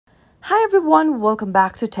Hi everyone, welcome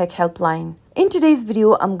back to Tech Helpline. In today's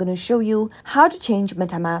video, I'm going to show you how to change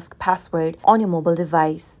MetaMask password on your mobile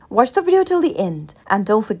device. Watch the video till the end and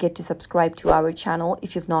don't forget to subscribe to our channel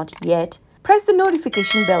if you've not yet. Press the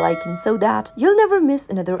notification bell icon so that you'll never miss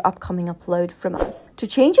another upcoming upload from us. To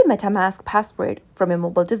change your MetaMask password from your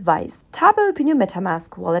mobile device, tap open your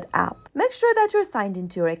MetaMask wallet app. Make sure that you're signed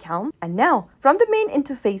into your account. And now, from the main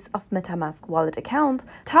interface of MetaMask wallet account,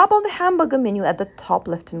 tap on the hamburger menu at the top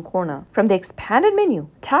left-hand corner. From the expanded menu,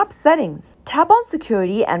 tap Settings. Tap on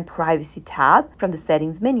Security and Privacy tab from the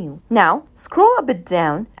Settings menu. Now, scroll a bit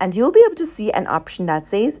down and you'll be able to see an option that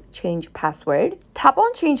says Change Password. Tap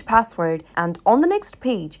on Change Password and on the next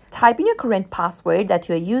page, type in your current password that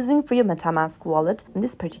you're using for your MetaMask wallet in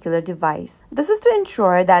this particular device. This is to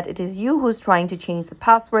ensure that it is you who's trying to change the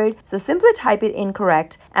password, so simply type it in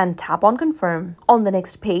correct and tap on Confirm. On the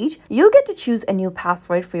next page, you'll get to choose a new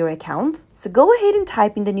password for your account. So go ahead and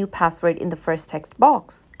type in the new password in the first text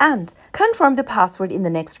box and confirm the password in the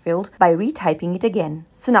next field by retyping it again.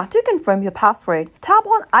 So now to confirm your password, tap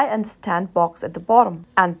on I understand box at the bottom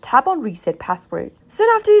and tap on Reset Password. Soon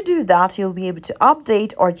after you do that, you'll be able to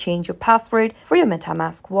update or change your password for your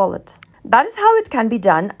MetaMask wallet. That is how it can be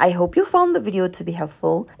done. I hope you found the video to be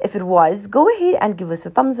helpful. If it was, go ahead and give us a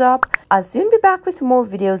thumbs up. I'll soon be back with more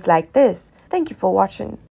videos like this. Thank you for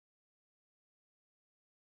watching.